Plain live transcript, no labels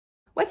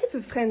What if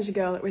a French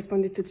girl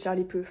responded to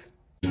Charlie Puth?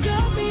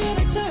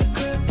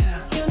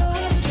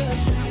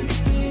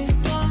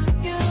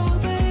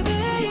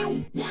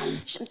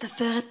 J'aime te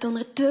faire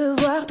attendre et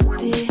te voir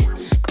douter.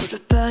 Quand je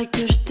parie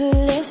que je te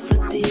laisse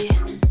flotter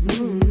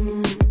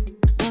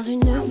dans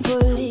une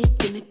folie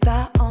que mes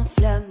pas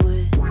enflamment,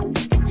 ouais.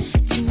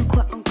 Tu me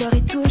crois encore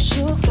et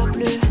toujours fleur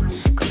bleue.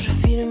 Quand je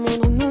fuis le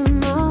moindre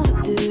moment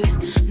de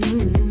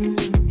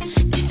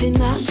tu fais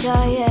marche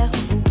arrière, au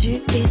fond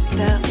tu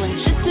espères, ouais.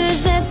 Je te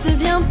jette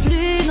bien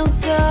plus dans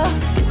ça,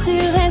 que tu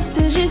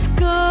restes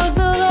jusqu'aux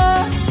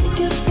aurores.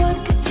 Chaque fois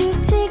que tu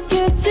dis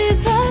que tu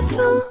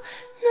t'attends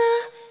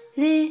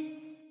aller.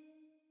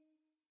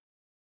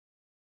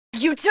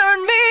 You turn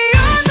me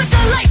on like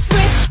a light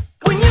switch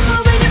when you're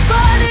moving your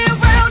body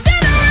around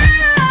and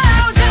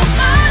around. Now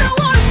I don't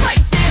wanna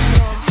fight this.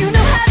 You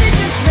know how to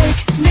just make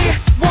me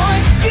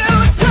want you.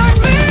 Turn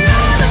me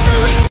on like a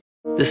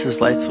light. This is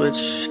Light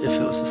Switch if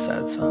it was a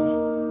sad song.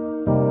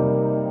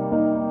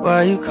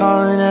 Why you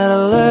calling at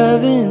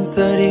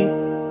 11:30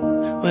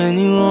 when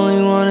you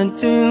only wanna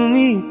do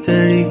me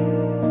dirty?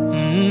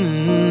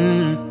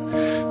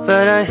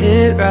 But I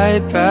hit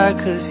right back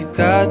cause you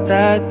got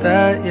that,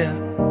 yeah.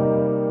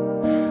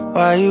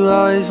 Why you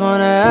always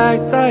wanna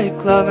act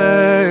like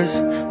lovers,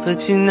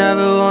 but you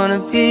never wanna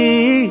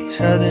be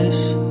each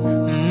other's?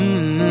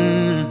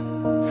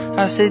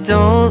 I say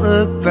don't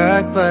look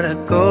back, but I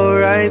go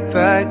right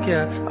back,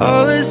 yeah.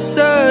 All of a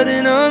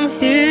sudden I'm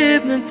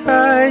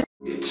hypnotized.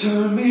 You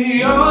turn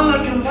me on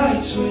like a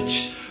light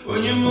switch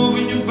when you're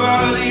moving your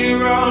body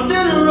around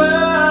and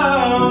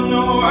around.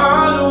 No,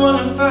 I don't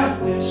wanna fight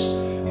this.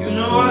 You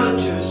know how to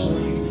just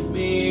make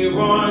me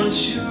want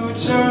you.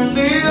 Turn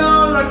me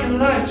on like a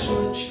light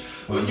switch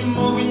when you're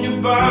moving your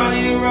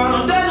body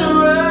around and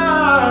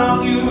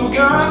around. You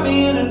got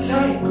me in a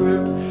tight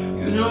grip.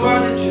 You know how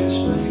to just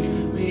make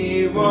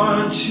me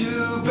want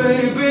you,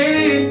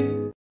 baby.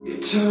 You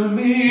turn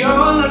me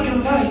on like a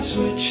light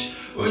switch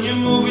when you're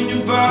moving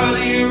your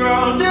body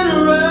around and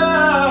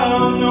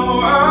around.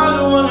 No, I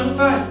don't wanna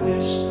fight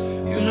this.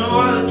 You know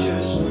how to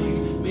just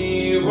make me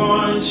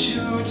want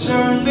you.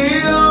 Turn me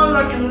on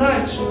like a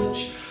light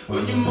switch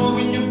when you're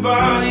moving your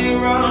body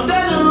around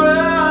and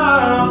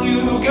around. You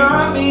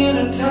got me in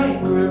a tight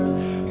grip.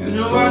 You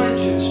know how to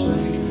just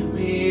make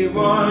me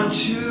want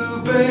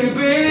you,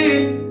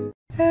 baby.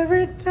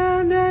 Every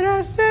time that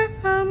I say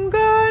I'm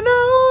gonna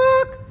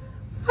walk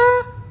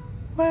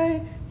away,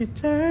 you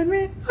turn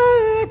me on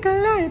like a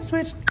light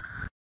switch.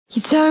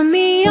 You turn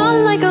me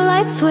on like a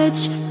light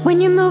switch when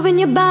you're moving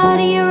your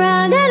body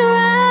around and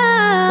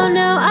around.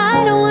 Now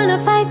I don't wanna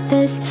fight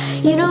this.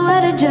 You know how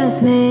to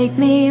just make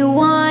me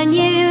want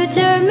you.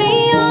 Turn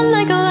me on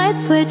like a light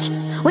switch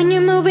when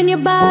you're moving your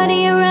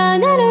body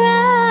around and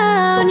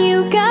around.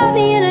 You got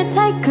me in a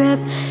tight grip.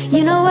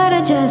 You know how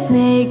to just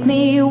make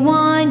me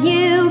want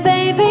you,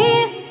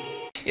 baby.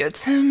 You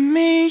turn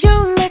me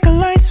on like a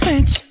light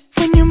switch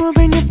when you're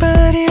moving your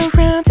body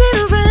around and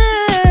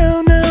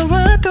around. Now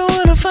I don't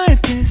wanna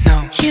fight this.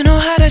 No. You know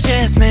how to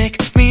just make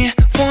me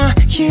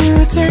want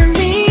you. Turn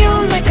me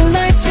on like a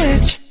light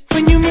switch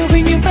when you're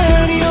moving your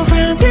body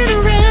around and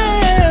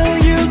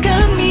around. You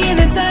got me in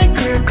a tight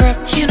grip.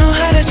 You know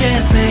how to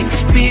just make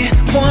me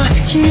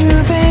want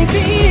you,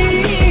 baby.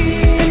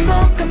 Come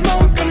on, come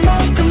on, come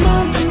on, come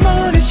on, come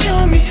on, and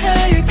show me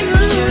how you do.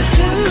 You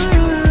do.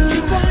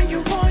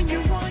 You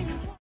want.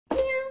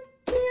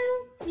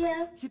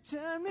 You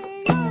turn me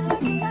on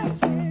like a light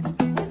switch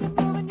when you're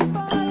moving your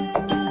body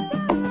around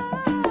and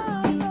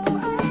around. No,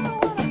 I don't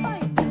wanna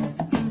fight this.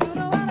 You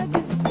know how to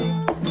just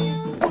make me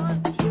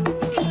want you.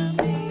 Turn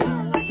me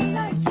on like a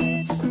light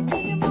switch when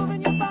you're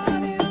moving your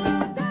body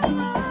around and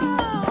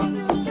around.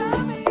 You got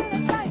me in a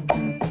tight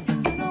grip.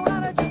 You know how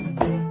to just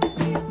make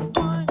me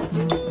want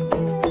you.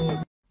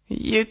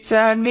 You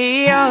turn me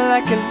on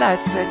like a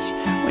light switch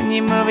when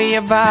you're moving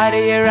your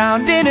body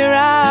around and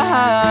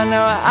around.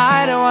 No,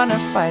 I don't wanna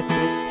fight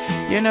this.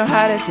 You know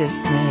how to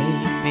just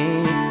make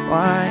me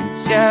want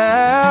you.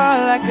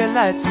 Like a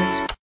light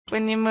switch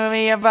when you're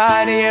moving your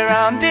body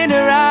around and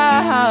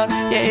around.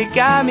 Yeah, you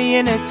got me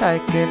in a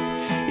tight grip.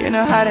 You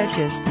know how to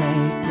just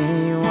make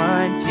me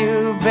want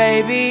you,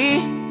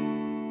 baby.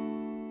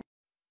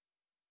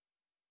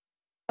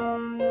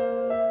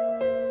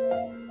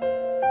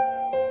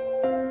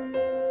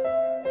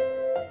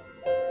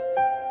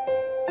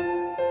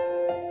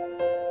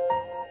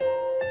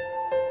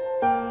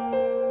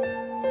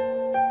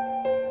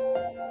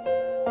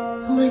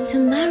 When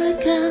tomorrow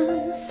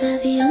comes, I'll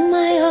be on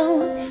my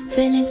own,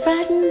 feeling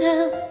frightened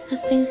of the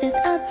things that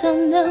I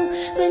don't know.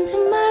 When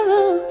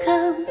tomorrow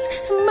comes,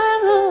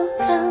 tomorrow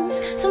comes,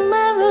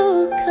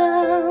 tomorrow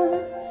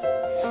comes,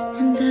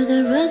 and though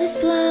the road is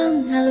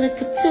long, I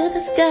look up to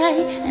the sky,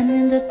 and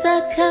in the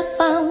dark I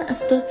found a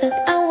stop that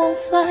I won't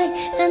fly,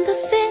 and I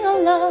sing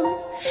along,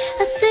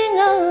 I sing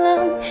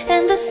along,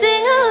 and I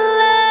sing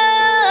along.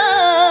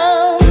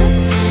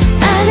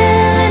 I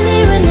got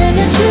near and I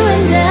got you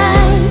and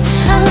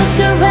I look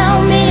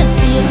around me and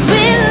see a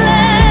sweet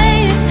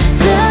life.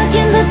 Stuck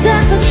in the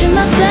dark, but through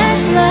my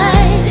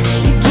flashlight.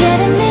 You're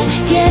getting me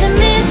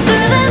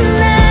through the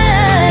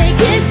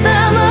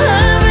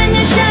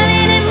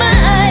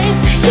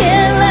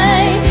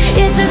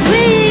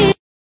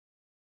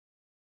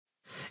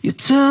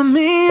turn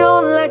me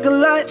on like a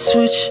light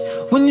switch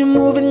when you're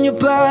moving your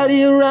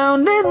body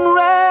around and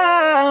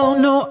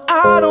round. No,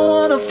 I don't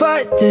wanna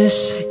fight this.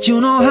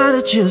 You know how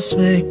to just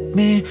make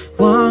me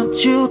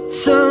want you.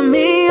 Turn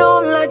me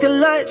on like a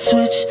light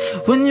switch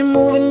when you're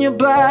moving your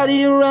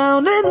body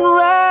around and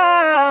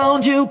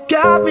round. You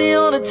got me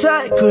on a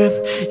tight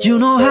grip. You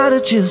know how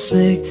to just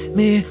make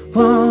me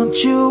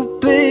want you,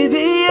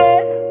 baby,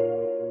 yeah.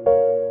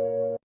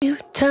 You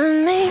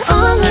turn me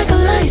on like a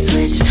light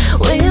switch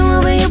when you're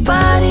moving your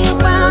body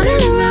around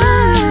and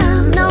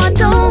around. No, I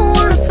don't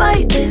wanna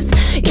fight this.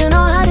 You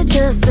know how to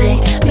just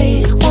make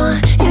me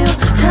want you.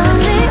 Turn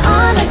me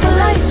on like a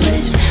light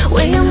switch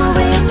when you're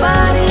moving your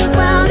body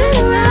around and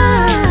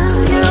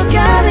around. You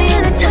got me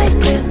in a tight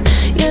grip.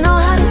 You know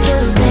how to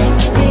just make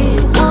me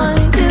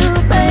want you,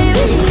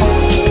 baby.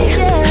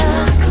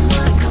 Yeah. Come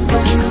on, come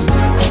on, come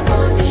on, come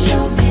on, and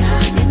show me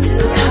how you do.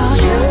 How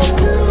you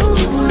do.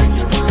 You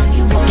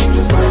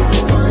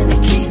want to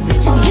keep me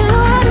warm. You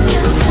know how to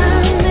just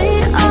turn me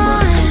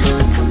on.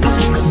 Come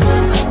on, come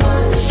on, come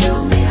on, and show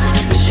me how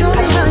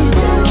you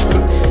do.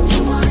 You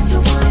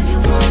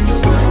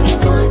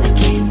want to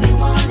keep me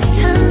warm.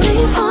 Turn me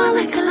on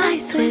like a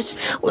light switch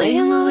when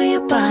you're moving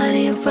your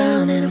body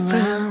around and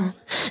around.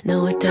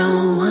 No, I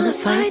don't wanna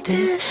fight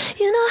this.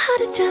 You know how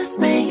to just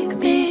make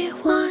me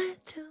want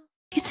to.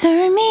 You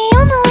turn me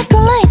on like a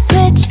light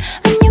switch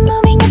when you're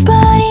moving your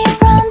body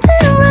around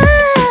and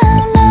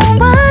around. No,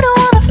 I don't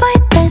wanna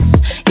fight this.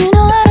 You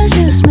know how to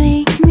just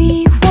make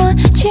me want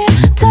you.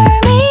 Turn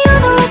me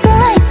on like a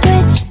light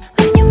switch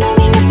when you're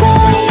moving your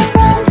body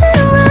around and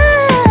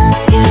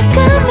around. You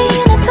got me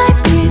in a tight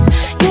grip.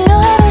 You know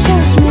how to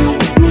just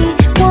make me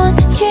want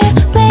you,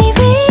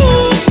 baby.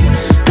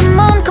 Come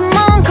on, come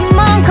on, come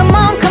on, come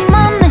on, come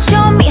on, and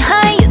show me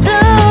how you do.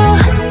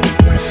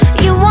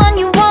 You want,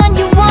 you want,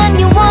 you want,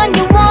 you want,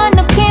 you want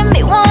to keep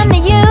me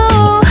wanting you.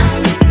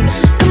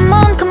 Come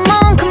on, come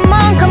on, come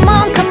on, come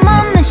on, come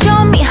on, and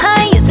show me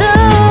how you do.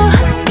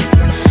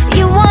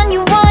 You want,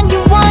 you want,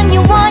 you want,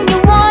 you want, you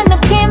want to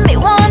keep me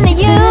wanting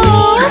you.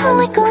 I'm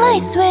like a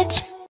light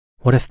switch.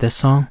 What if this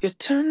song You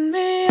turn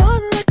me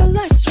on like a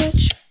light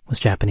switch. was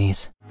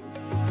Japanese?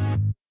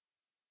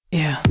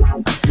 Yeah.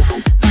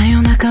 真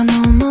夜中の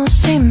も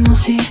しも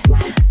し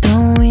ど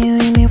うい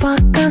う意味わ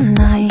かん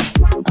ない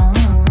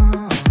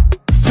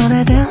そ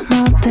れで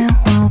も電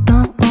話を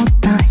取っ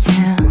た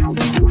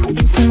Yeah い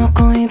つも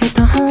こういう